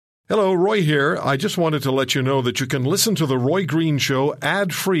Hello, Roy here. I just wanted to let you know that you can listen to The Roy Green Show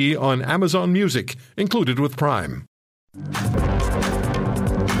ad-free on Amazon Music, included with Prime.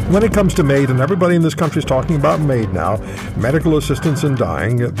 When it comes to MAID, and everybody in this country is talking about MAID now, medical assistance in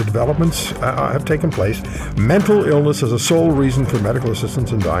dying, the developments have taken place. Mental illness as a sole reason for medical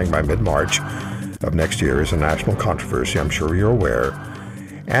assistance in dying by mid-March of next year is a national controversy, I'm sure you're aware.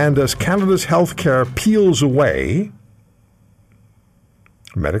 And as Canada's healthcare peels away,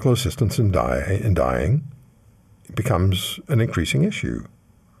 medical assistance in dying becomes an increasing issue.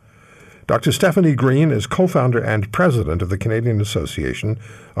 Dr. Stephanie Green is co-founder and president of the Canadian Association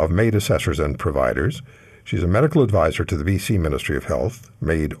of MAID Assessors and Providers. She's a medical advisor to the BC Ministry of Health,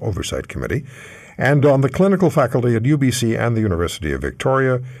 MAID Oversight Committee, and on the clinical faculty at UBC and the University of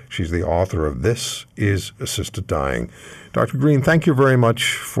Victoria. She's the author of This is Assisted Dying. Dr. Green, thank you very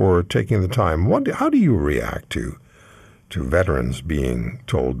much for taking the time. How do you react to veterans being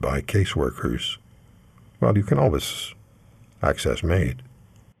told by caseworkers, well, you can always access MAID?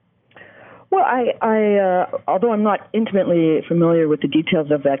 Well, I although I'm not intimately familiar with the details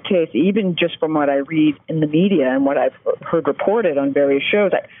of that case, even just from what I read in the media and what I've heard reported on various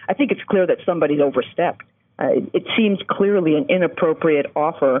shows, I think it's clear that somebody's overstepped. It seems clearly an inappropriate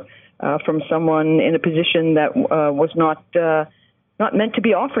offer from someone in a position that was not meant to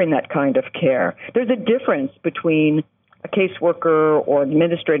be offering that kind of care. There's a difference between a caseworker or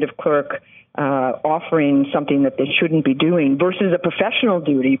administrative clerk offering something that they shouldn't be doing versus a professional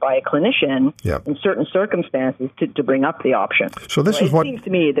duty by a clinician in certain circumstances to bring up the option. So this is what it seems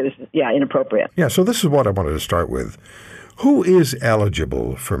to me that is inappropriate. Yeah, so this is what I wanted to start with. Who is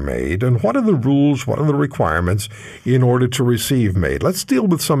eligible for MAID, and what are the rules, what are the requirements in order to receive MAID? Let's deal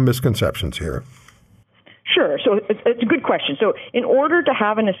with some misconceptions here. Sure. So it's a good question. So in order to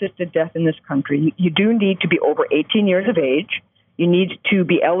have an assisted death in this country, you do need to be over 18 years of age. You need to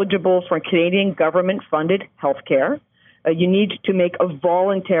be eligible for Canadian government-funded health care. You need to make a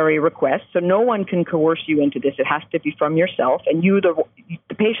voluntary request, so no one can coerce you into this. It has to be from yourself, and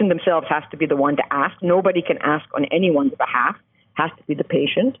the patient themselves has to be the one to ask. Nobody can ask on anyone's behalf. It has to be the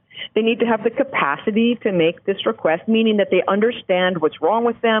patient. They need to have the capacity to make this request, meaning that they understand what's wrong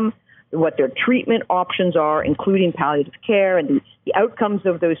with them, what their treatment options are, including palliative care, and the outcomes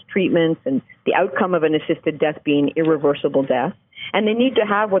of those treatments, and the outcome of an assisted death being irreversible death. And they need to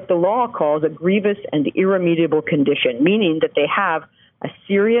have what the law calls a grievous and irremediable condition, meaning that they have a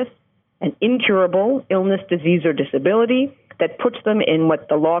serious and incurable illness, disease, or disability that puts them in what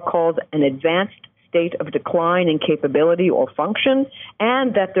the law calls an advanced state of decline in capability or function,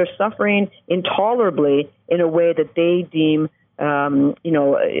 and that they're suffering intolerably in a way that they deem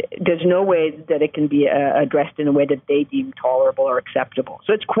there's no way that it can be addressed in a way that they deem tolerable or acceptable.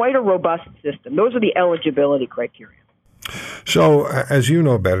 So it's quite a robust system. Those are the eligibility criteria. So, as you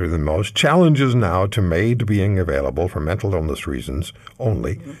know better than most, challenges now to MAID being available for mental illness reasons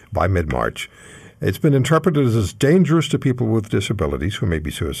only by mid-March. It's been interpreted as dangerous to people with disabilities who may be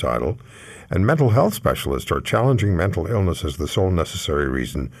suicidal, and mental health specialists are challenging mental illness as the sole necessary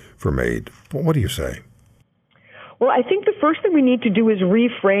reason for MAID. What do you say? Well, I think the first thing we need to do is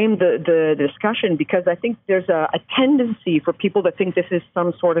reframe the discussion, because I think there's a tendency for people to think this is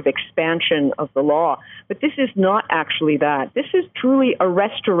some sort of expansion of the law. But this is not actually that. This is truly a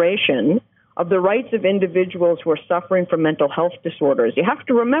restoration of the rights of individuals who are suffering from mental health disorders. You have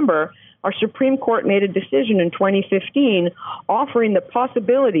to remember, our Supreme Court made a decision in 2015 offering the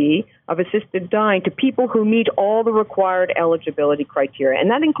possibility of assisted dying to people who meet all the required eligibility criteria. And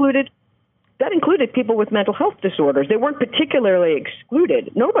that included people with mental health disorders. They weren't particularly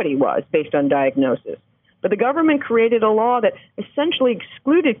excluded. Nobody was, based on diagnosis. But the government created a law that essentially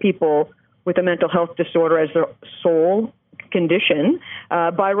excluded people with a mental health disorder as their sole condition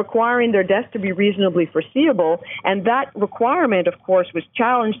by requiring their death to be reasonably foreseeable. And that requirement, of course, was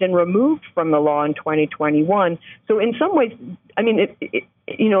challenged and removed from the law in 2021. So in some ways, I mean,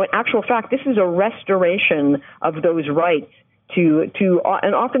 in actual fact, this is a restoration of those rights to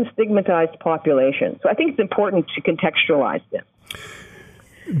an often stigmatized population. So I think it's important to contextualize this.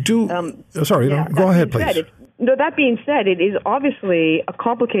 Go ahead, please. That being said, it is obviously a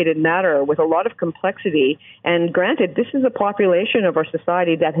complicated matter with a lot of complexity. And granted, this is a population of our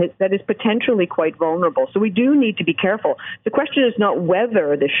society that is potentially quite vulnerable. So we do need to be careful. The question is not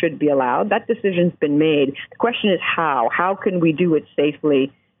whether this should be allowed. That decision's been made. The question is how. How can we do it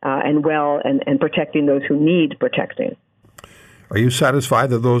safely and well and protecting those who need protecting? Are you satisfied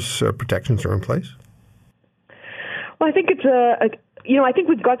that those protections are in place? Well, I think it's I think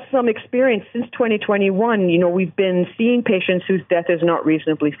we've got some experience since 2021. We've been seeing patients whose death is not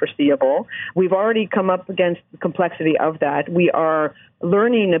reasonably foreseeable. We've already come up against the complexity of that. We are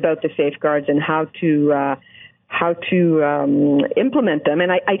learning about the safeguards and how to implement them.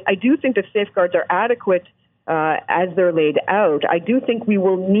 And I do think the safeguards are adequate as they're laid out. I do think we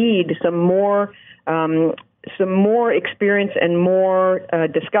will need some more experience and more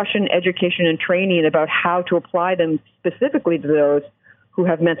discussion, education, and training about how to apply them specifically to those who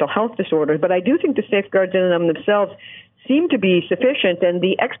have mental health disorders. But I do think the safeguards in and of themselves seem to be sufficient. And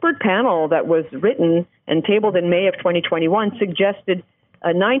the expert panel that was written and tabled in May of 2021 suggested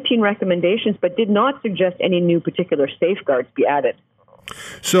 19 recommendations, but did not suggest any new particular safeguards be added.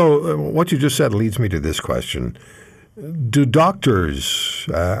 So what you just said leads me to this question. Do doctors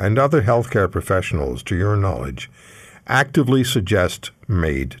and other healthcare professionals, to your knowledge, actively suggest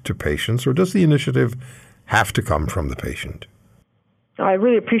MAID to patients, or does the initiative have to come from the patient? I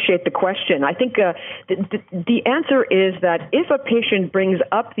really appreciate the question. I think the answer is that if a patient brings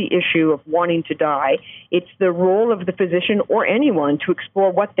up the issue of wanting to die, it's the role of the physician or anyone to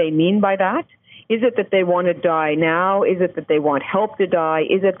explore what they mean by that. Is it that they want to die now? Is it that they want help to die?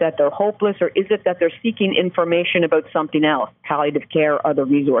 Is it that they're hopeless? Or is it that they're seeking information about something else, palliative care, other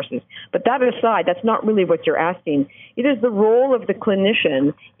resources? But that aside, that's not really what you're asking. It is the role of the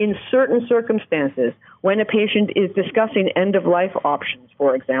clinician in certain circumstances when a patient is discussing end-of-life options,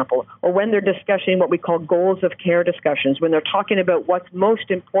 for example, or when they're discussing what we call goals of care discussions, when they're talking about what's most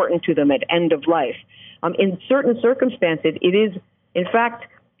important to them at end of life. In certain circumstances, it is, in fact,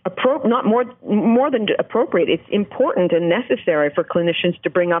 not more than appropriate. It's important and necessary for clinicians to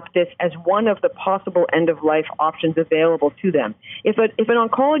bring up this as one of the possible end-of-life options available to them. If an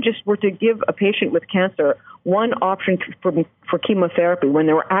oncologist were to give a patient with cancer one option for chemotherapy when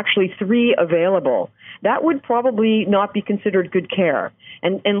there were actually 3 available, that would probably not be considered good care.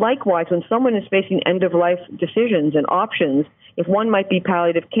 And likewise, when someone is facing end-of-life decisions and options, if one might be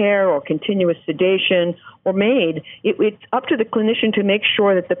palliative care or continuous sedation or MAID, it's up to the clinician to make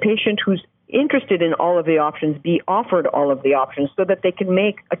sure that the patient who's interested in all of the options be offered all of the options so that they can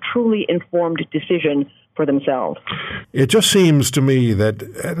make a truly informed decision for themselves. It just seems to me that,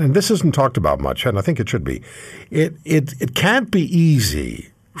 and this isn't talked about much, and I think it should be, it can't be easy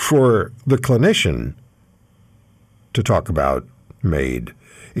for the clinician to talk about MAID.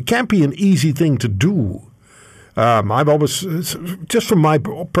 It can't be an easy thing to do. I've always, just from my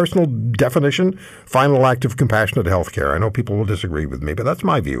personal definition, final act of compassionate healthcare. I know people will disagree with me, but that's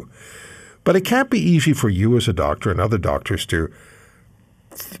my view. But it can't be easy for you as a doctor and other doctors to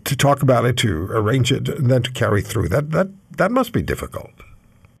talk about it, to arrange it, and then to carry through. That must be difficult.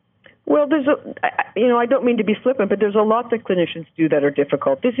 Well, I don't mean to be flippant, but there's a lot that clinicians do that are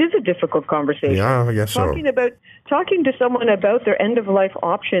difficult. This is a difficult conversation. Yeah, I guess talking to someone about their end-of-life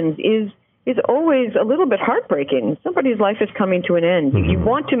options is always a little bit heartbreaking. Somebody's life is coming to an end. Mm-hmm. You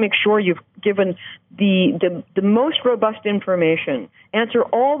want to make sure you've given the most robust information, answer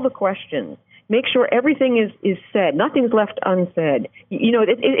all the questions, make sure everything is said, nothing's left unsaid. It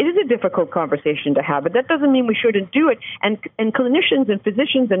is a difficult conversation to have, but that doesn't mean we shouldn't do it. And clinicians and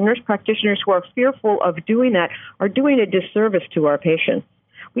physicians and nurse practitioners who are fearful of doing that are doing a disservice to our patients.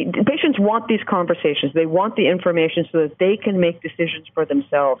 Patients want these conversations. They want the information so that they can make decisions for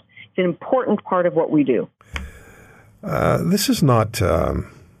themselves. It's an important part of what we do. This is not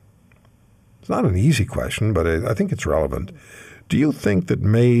it's not an easy question, but I think it's relevant. Do you think that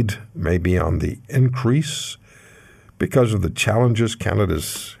MAID may be on the increase because of the challenges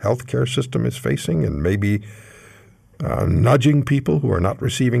Canada's healthcare system is facing and maybe nudging people who are not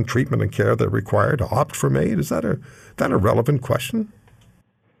receiving treatment and care they're required to opt for MAID? Is that a relevant question?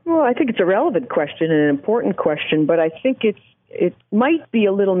 Well, I think it's a relevant question and an important question, but I think it might be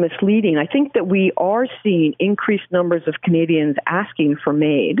a little misleading. I think that we are seeing increased numbers of Canadians asking for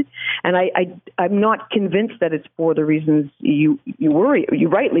MAID, and I'm not convinced that it's for the reasons you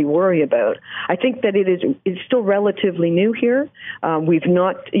rightly worry about. I think that it's still relatively new here. We've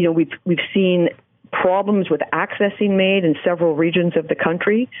seen problems with accessing MAID in several regions of the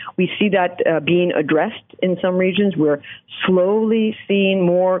country. We see that being addressed in some regions. We're slowly seeing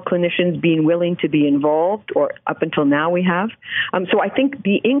more clinicians being willing to be involved, or up until now we have. So I think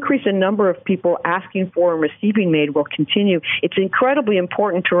the increase in number of people asking for and receiving MAID will continue. It's incredibly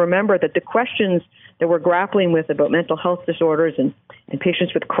important to remember that the questions that we're grappling with about mental health disorders and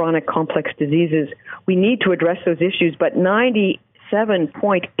patients with chronic complex diseases, we need to address those issues, but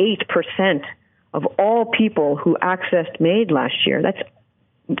 97.8% of all people who accessed MAID last year, that's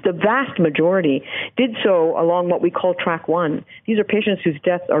the vast majority did so along what we call track 1. These are patients whose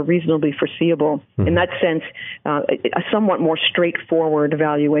deaths are reasonably foreseeable. In that sense, a somewhat more straightforward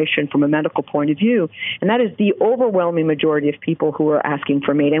evaluation from a medical point of view. And that is the overwhelming majority of people who are asking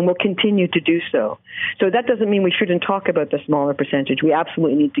for MAID and will continue to do so. So that doesn't mean we shouldn't talk about the smaller percentage. We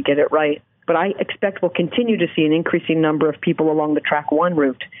absolutely need to get it right. But I expect we'll continue to see an increasing number of people along the track 1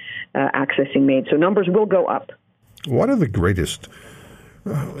 route accessing MAID. So numbers will go up. What are the greatest,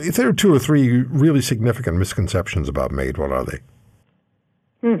 if there are 2 or 3 really significant misconceptions about MAID, what are they?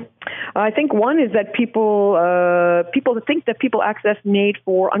 I think one is that people think that people access MAID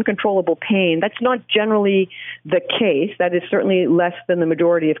for uncontrollable pain. That's not generally the case. That is certainly less than the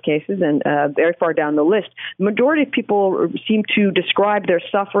majority of cases and very far down the list. The majority of people seem to describe their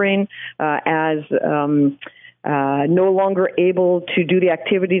suffering as no longer able to do the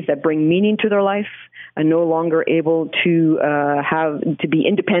activities that bring meaning to their life, and no longer able to be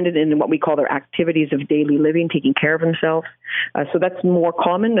independent in what we call their activities of daily living, taking care of themselves. So that's more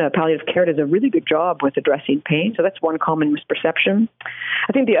common. Palliative care does a really good job with addressing pain. So that's one common misperception.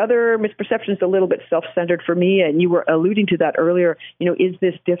 I think the other misperception is a little bit self-centered for me, and you were alluding to that earlier. Is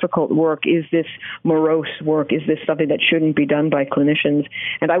this difficult work? Is this morose work? Is this something that shouldn't be done by clinicians?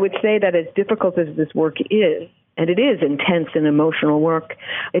 And I would say that as difficult as this work is, and it is intense and emotional work,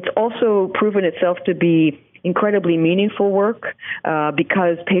 it's also proven itself to be incredibly meaningful work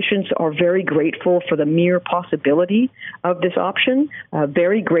because patients are very grateful for the mere possibility of this option,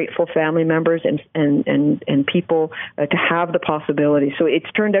 very grateful family members and people to have the possibility. So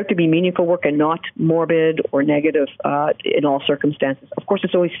it's turned out to be meaningful work and not morbid or negative in all circumstances. Of course,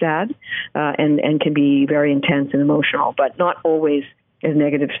 it's always sad and can be very intense and emotional, but not always as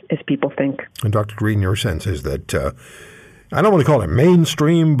negative as people think. And Dr. Green, your sense is that, I don't want to call it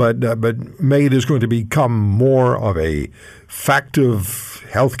mainstream, but MAID is going to become more of a fact of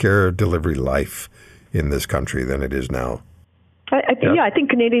healthcare delivery life in this country than it is now. I think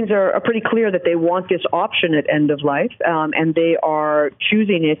Canadians are pretty clear that they want this option at end of life, and they are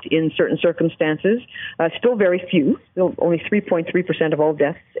choosing it in certain circumstances. Still very few, still only 3.3% of all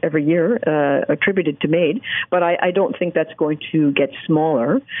deaths every year attributed to MAID, but I don't think that's going to get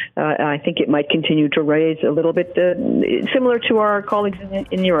smaller. I think it might continue to raise a little bit, similar to our colleagues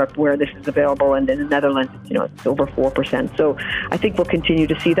in Europe, where this is available, and in the Netherlands, it's over 4%. So I think we'll continue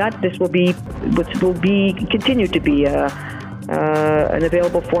to see that. This will continue to be an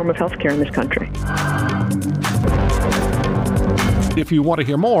available form of healthcare in this country. If you want to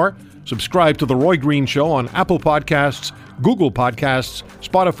hear more, subscribe to The Roy Green Show on Apple Podcasts, Google Podcasts,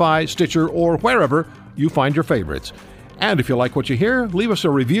 Spotify, Stitcher, or wherever you find your favorites. And if you like what you hear, leave us a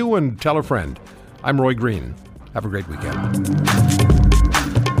review and tell a friend. I'm Roy Green. Have a great weekend.